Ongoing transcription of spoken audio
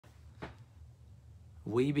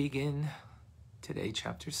We begin today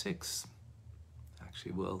chapter 6.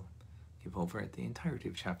 Actually, we'll give over at the entirety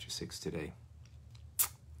of chapter 6 today.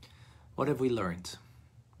 What have we learned?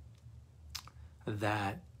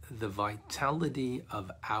 That the vitality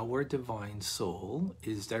of our divine soul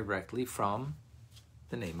is directly from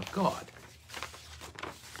the name of God.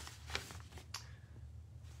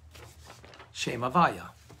 Shem Havaya,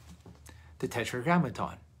 the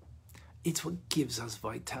Tetragrammaton. It's what gives us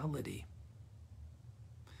vitality.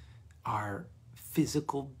 Our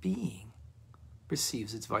physical being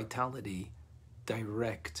receives its vitality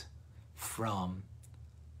direct from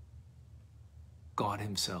God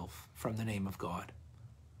himself, from the name of God,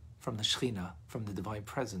 from the Shechina, from the divine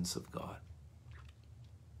presence of God.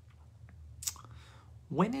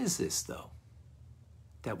 When is this, though,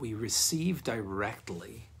 that we receive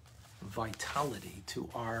directly vitality to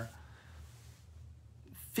our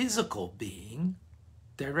physical being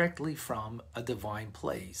directly from a divine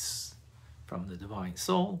place, from the divine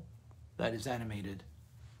soul that is animated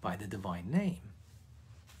by the divine name?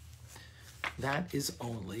 That is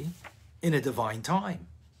only in a divine time.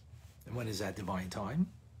 And when is that divine time?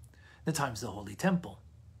 The time's the Holy Temple,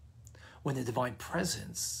 when the divine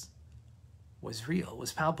presence was real,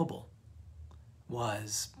 was palpable,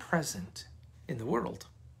 was present in the world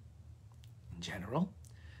in general,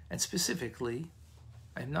 and specifically,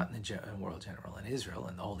 I'm not in the world general, in Israel,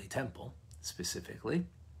 in the Holy Temple specifically.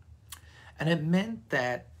 And it meant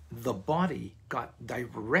that the body got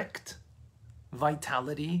direct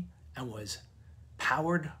vitality and was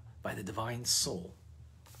powered by the divine soul.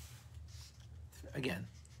 Again,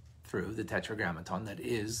 through the Tetragrammaton that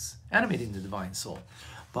is animating the divine soul.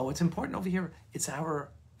 But what's important over here, it's our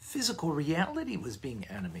physical reality was being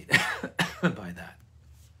animated by that.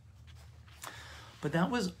 But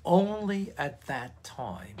that was only at that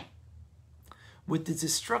time. With the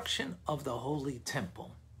destruction of the Holy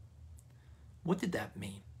Temple, what did that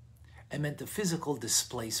mean? It meant the physical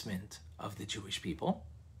displacement of the Jewish people,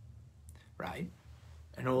 right?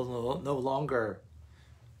 And no longer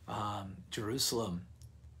Jerusalem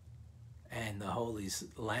and the Holy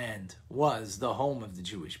Land was the home of the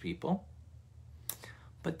Jewish people.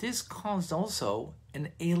 But this caused also an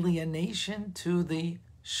alienation to the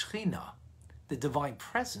Shechina. The divine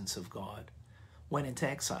presence of God went into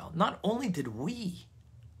exile. Not only did we,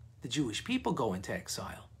 the Jewish people, go into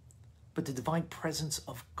exile, but the divine presence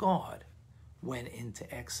of God went into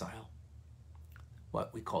exile,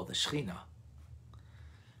 what we call the Shechina.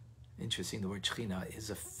 Interesting, the word Shechina is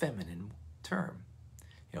a feminine term.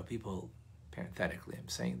 You know, people, parenthetically, I'm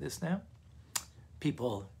saying this now,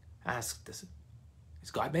 people ask this,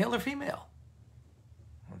 is God male or female?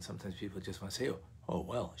 And sometimes people just want to say, oh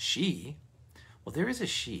well, she. Well, there is a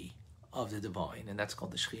she of the divine, and that's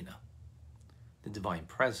called the Shechina, the divine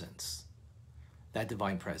presence. That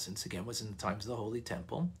divine presence, again, was in the times of the Holy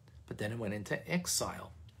Temple, but then it went into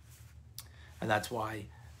exile. And that's why,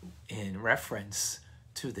 in reference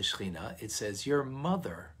to the Shechina, it says, your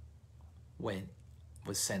mother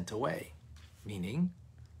was sent away, meaning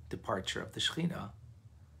departure of the Shechina,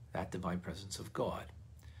 that divine presence of God.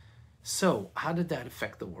 So, how did that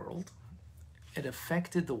affect the world? It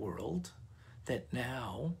affected the world that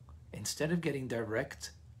now, instead of getting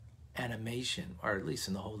direct animation, or at least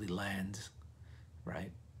in the Holy Land,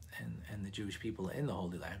 right, and the Jewish people in the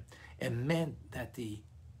Holy Land, it meant that the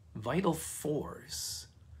vital force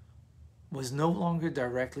was no longer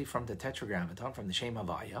directly from the Tetragrammaton, from the Shem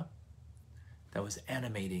Havaya, that was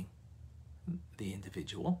animating the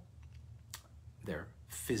individual, their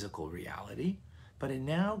physical reality, but it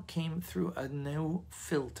now came through a new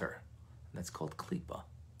filter, and that's called Klipa.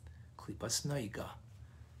 Klipa's Naiga.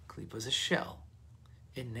 Klipa's a shell.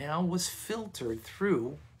 It now was filtered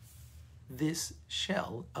through this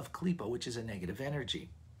shell of Klipa, which is a negative energy.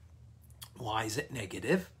 Why is it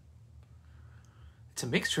negative? It's a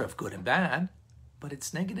mixture of good and bad, but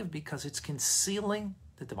it's negative because it's concealing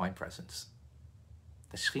the divine presence.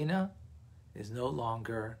 The Shechina is no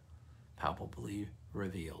longer palpably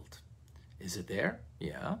revealed. Is it there?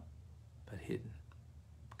 Yeah, but hidden,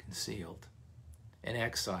 concealed, in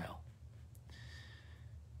exile.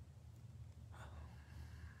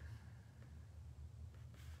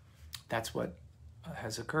 That's what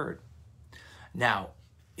has occurred. Now,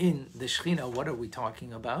 in the Shechina, what are we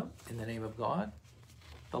talking about in the name of God?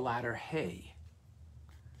 The latter Hey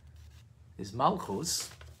is Malchus,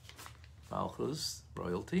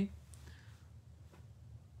 royalty,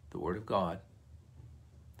 the Word of God,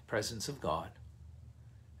 the presence of God,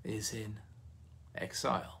 is in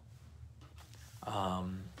exile.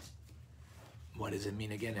 What does it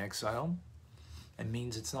mean again, exile? It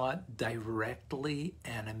means it's not directly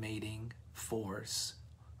animating force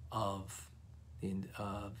of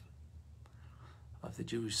the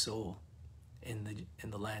Jewish soul in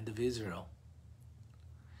the land of Israel.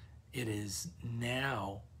 It has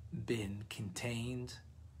now been contained,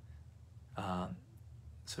 so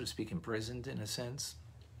to speak, imprisoned in a sense,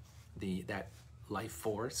 that life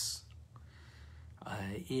force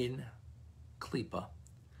in Klippa.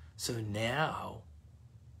 So now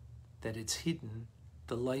that it's hidden,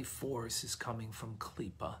 the life force is coming from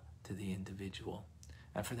Klippa to the individual.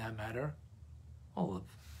 And for that matter, all of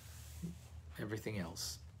everything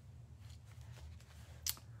else.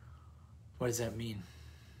 What does that mean?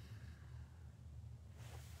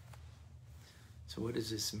 So what does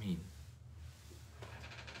this mean?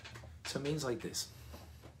 So it means like this.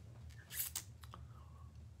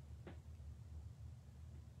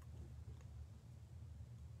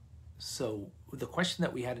 So the question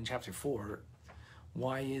that we had in chapter 4,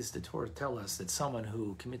 why is the Torah tell us that someone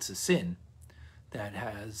who commits a sin that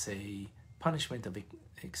has a punishment of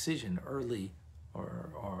excision, early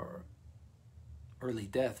or early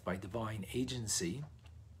death by divine agency,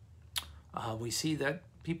 we see that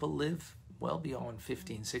people live well beyond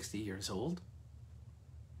 15, 60 years old.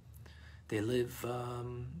 They live,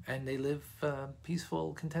 and they live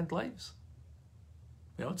peaceful, content lives.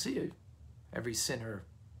 We don't see every sinner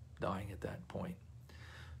dying at that point.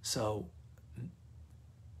 So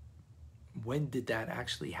when did that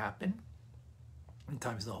actually happen? In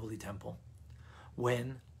times of the Holy Temple,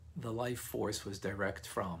 when the life force was direct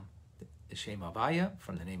from the Shem Havaya,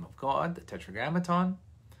 from the name of God, the Tetragrammaton,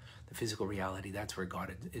 the physical reality, that's where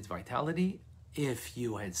God is vitality. If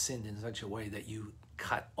you had sinned in such a way that you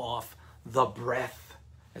cut off the breath,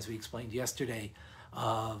 as we explained yesterday,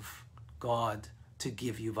 of God to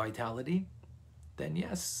give you vitality, then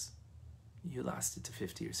yes, you lasted to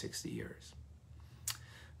 50 or 60 years.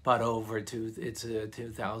 But it's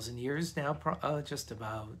 2,000 years now, just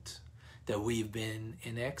about, that we've been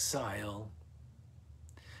in exile.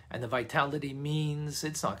 And the vitality means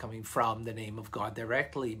it's not coming from the name of God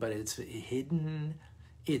directly, but it's hidden,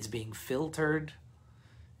 it's being filtered,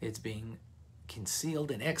 it's being concealed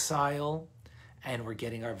in exile, and we're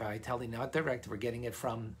getting our vitality not direct, we're getting it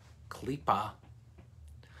from Klippa.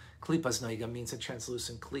 Klippa's noiga means a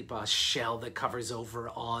translucent klippa, shell that covers over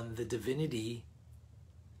on the divinity.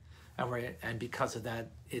 And because of that,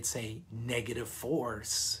 it's a negative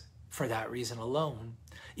force for that reason alone,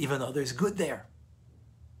 even though there's good there.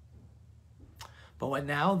 But what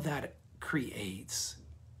now that creates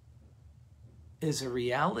is a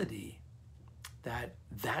reality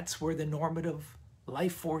that's where the normative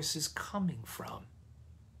life force is coming from.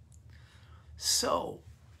 So,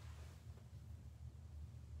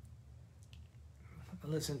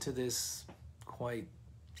 listen to this quite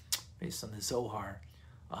based on the Zohar.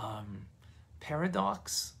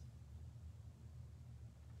 Paradox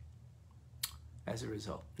as a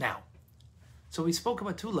result. Now, so we spoke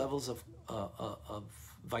about two levels of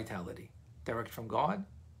vitality. Direct from God,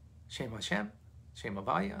 Shem Hashem, Shem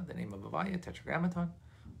Havaya, the name of Havaya, Tetragrammaton,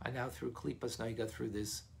 and now through Klippas Noiga, through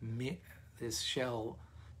this shell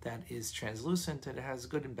that is translucent and it has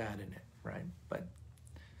good and bad in it, right? But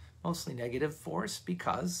mostly negative force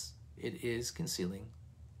because it is concealing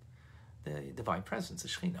the divine presence, the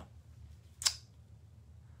Shechina.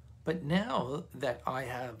 But now that I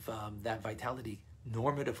have that vitality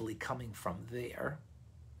normatively coming from there,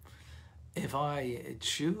 if I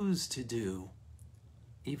choose to do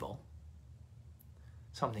evil,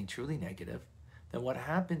 something truly negative, then what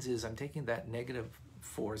happens is I'm taking that negative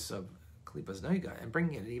force of Klippas Noiga and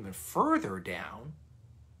bringing it even further down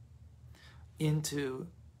into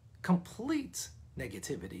complete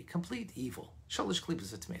negativity, complete evil. Shalish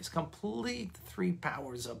Klippas Atmeis, complete three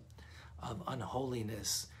powers of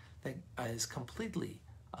unholiness that is completely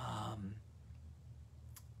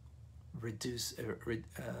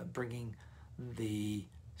bringing the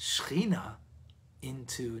Shechina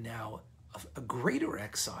into now a greater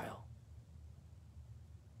exile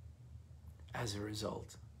as a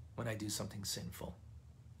result when I do something sinful.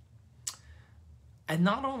 And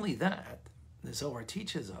not only that, the Zohar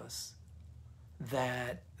teaches us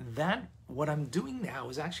that what I'm doing now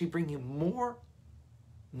is actually bringing more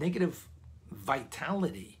negative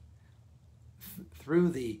vitality through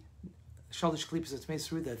the Shalish Klippas Atmeis,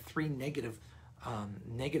 through the three negative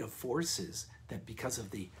forces that because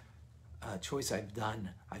of the choice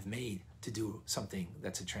I've made to do something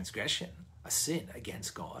that's a transgression, a sin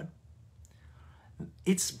against God.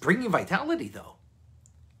 It's bringing vitality though.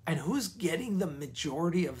 And who's getting the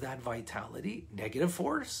majority of that vitality? Negative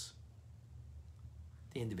force.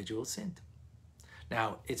 The individual sinned.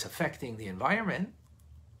 Now, it's affecting the environment,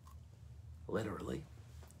 literally.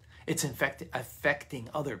 It's affecting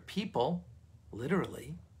other people,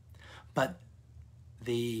 literally, but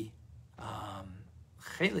the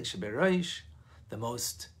chelik shebereish, the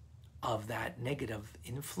most of that negative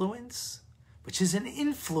influence, which is an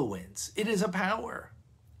influence, it is a power,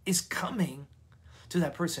 is coming to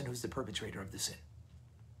that person who's the perpetrator of the sin,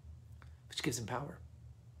 which gives him power,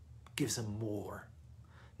 gives him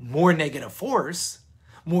more negative force,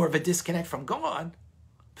 more of a disconnect from God,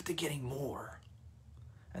 but they're getting more.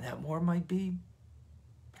 And that more might be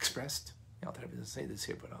expressed, not that I doesn't say this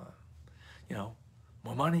here, but,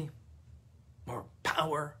 more money, more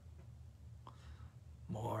power,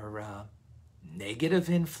 more negative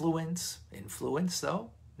influence though,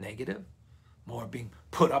 negative, more being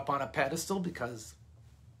put up on a pedestal because,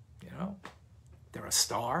 they're a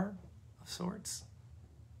star of sorts,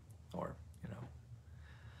 or,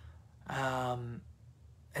 and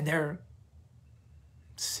they're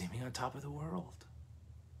seeming on top of the world.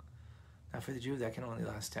 Now for the Jew, that can only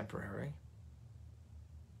last temporary.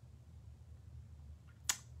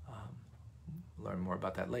 Learn more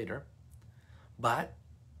about that later. But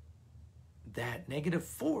that negative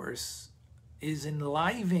force is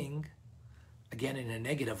enlivening, again in a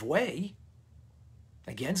negative way,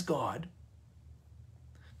 against God,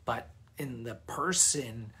 but in the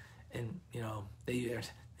person, and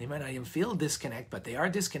they might not even feel disconnect, but they are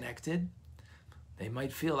disconnected. They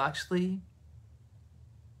might feel actually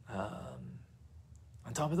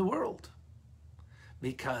on top of the world,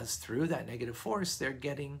 because through that negative force, they're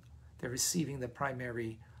receiving the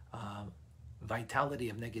primary vitality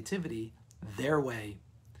of negativity their way,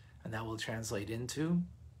 and that will translate into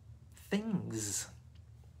things.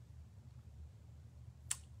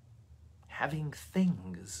 Having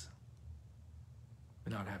things,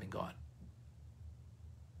 but not having God.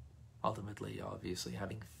 Ultimately, obviously,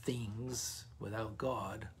 having things without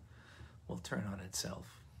God will turn on itself.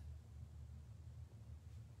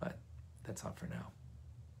 But that's not for now.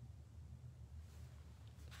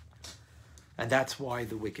 And that's why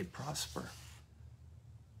the wicked prosper.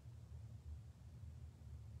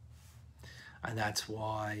 And that's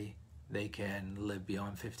why they can live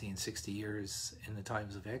beyond 50 and 60 years in the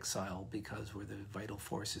times of exile, because where the vital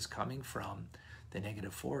force is coming from, the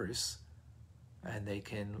negative force, and they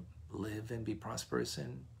can live and be prosperous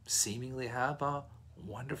and seemingly have a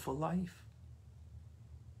wonderful life.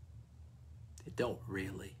 They don't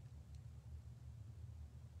really.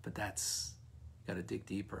 But that's, got to dig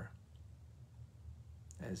deeper,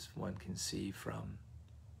 as one can see from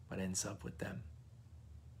what ends up with them.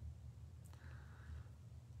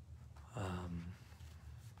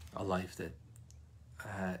 A life that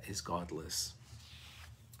is godless.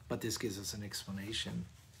 But this gives us an explanation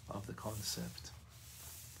of the concept.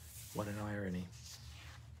 What an irony.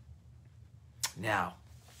 Now,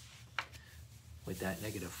 with that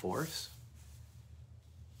negative force,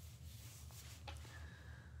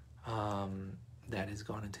 that has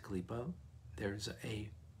gone into Klipa, there's a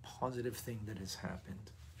positive thing that has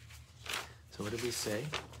happened. So what did we say?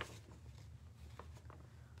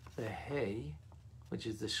 The Hay, which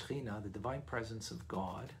is the Shechina, the divine presence of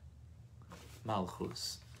God,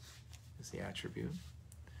 Malchus is the attribute,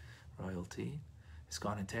 royalty, has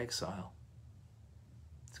gone into exile.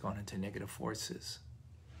 It's gone into negative forces,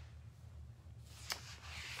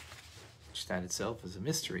 which that itself is a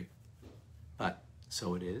mystery, but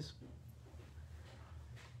so it is.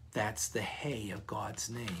 That's the Hay of God's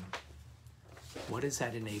name. What does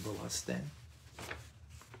that enable us then?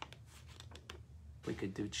 We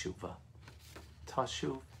could do tshuva.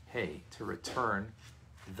 Tashuv Hay, to return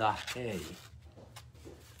the Hay.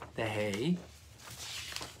 The Hay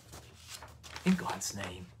in God's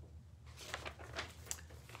name.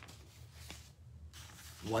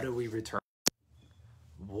 What are we returning?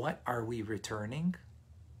 What are we returning?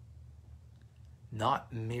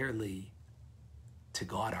 Not merely to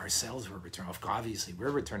God ourselves we're returning. Obviously,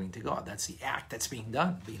 we're returning to God. That's the act that's being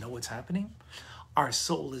done. But you know what's happening? Our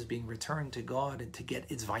soul is being returned to God, and to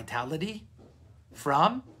get its vitality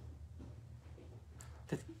from,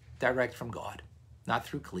 direct from God, not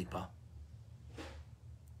through Klipa.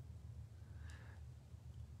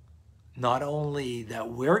 Not only that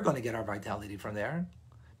we're going to get our vitality from there,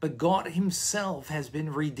 but God himself has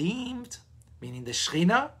been redeemed, meaning the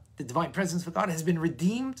Shechina, the divine presence of God, has been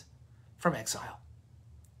redeemed from exile.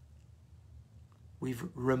 We've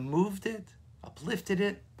removed it, uplifted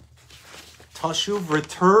it, Tashuv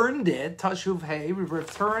returned it, Tashuv Hay, we've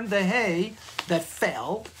returned the Hay that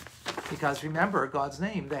fell, because remember God's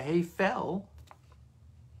name, the Hay fell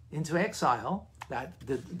into exile, that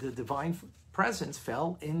the divine presence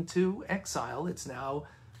fell into exile. It's now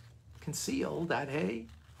concealed, that Hay,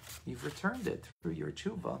 you've returned it through your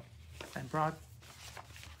tshuva and brought,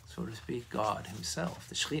 so to speak, God himself,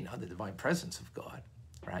 the Shechina, the divine presence of God,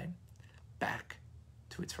 right, back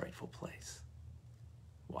to its rightful place.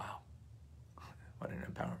 Wow. What an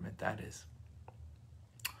empowerment that is.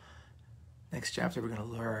 Next chapter, we're going to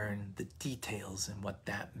learn the details and what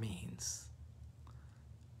that means.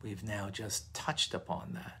 We've now just touched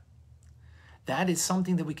upon that. That is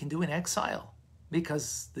something that we can do in exile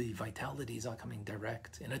because the vitality is not coming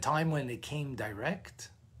direct. In a time when it came direct,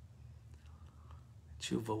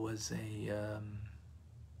 tshuva was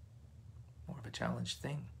more of a challenged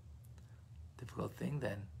thing, difficult thing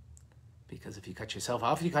then, because if you cut yourself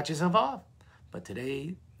off, you cut yourself off. But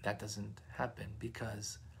today, that doesn't happen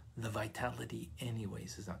because the vitality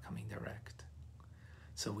anyways is not coming direct.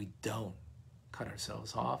 So we don't cut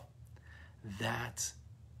ourselves off. That's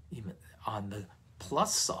even on the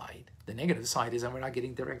plus side. The negative side is that we're not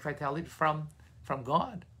getting direct vitality from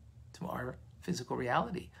God to our physical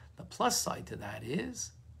reality. The plus side to that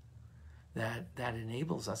is that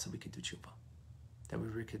enables us that we could do tshuva, that we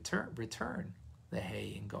could return the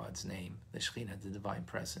hay in God's name, the Shechina, the divine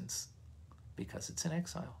presence, because it's in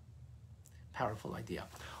exile. Powerful idea.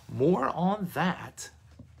 More on that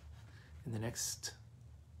in the next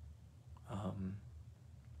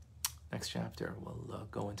chapter. We'll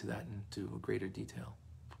go into that into greater detail.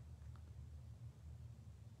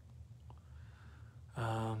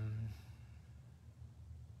 All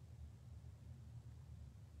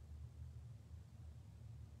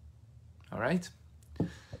right,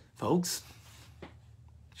 folks,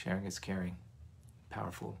 sharing is caring.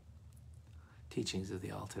 Powerful teachings of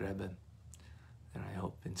the Alter Rebbe that I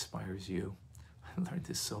hope inspires you. I learned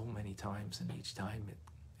this so many times, and each time,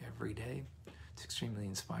 every day, it's extremely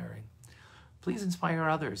inspiring. Please inspire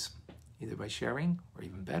others, either by sharing or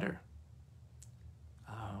even better.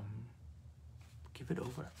 Give it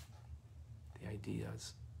over, the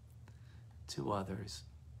ideas, to others.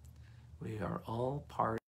 We are all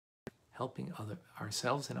part of helping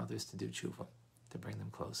ourselves and others to do tshuva, to bring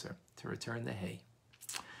them closer, to return the hay.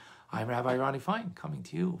 I'm Rabbi Ronnie Fine, coming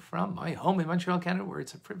to you from my home in Montreal, Canada, where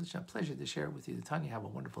it's a privilege and a pleasure to share with you the Tanya. Have a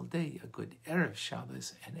wonderful day, a good Erev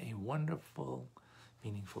Shabbos, and a wonderful,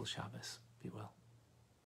 meaningful Shabbos. Be well.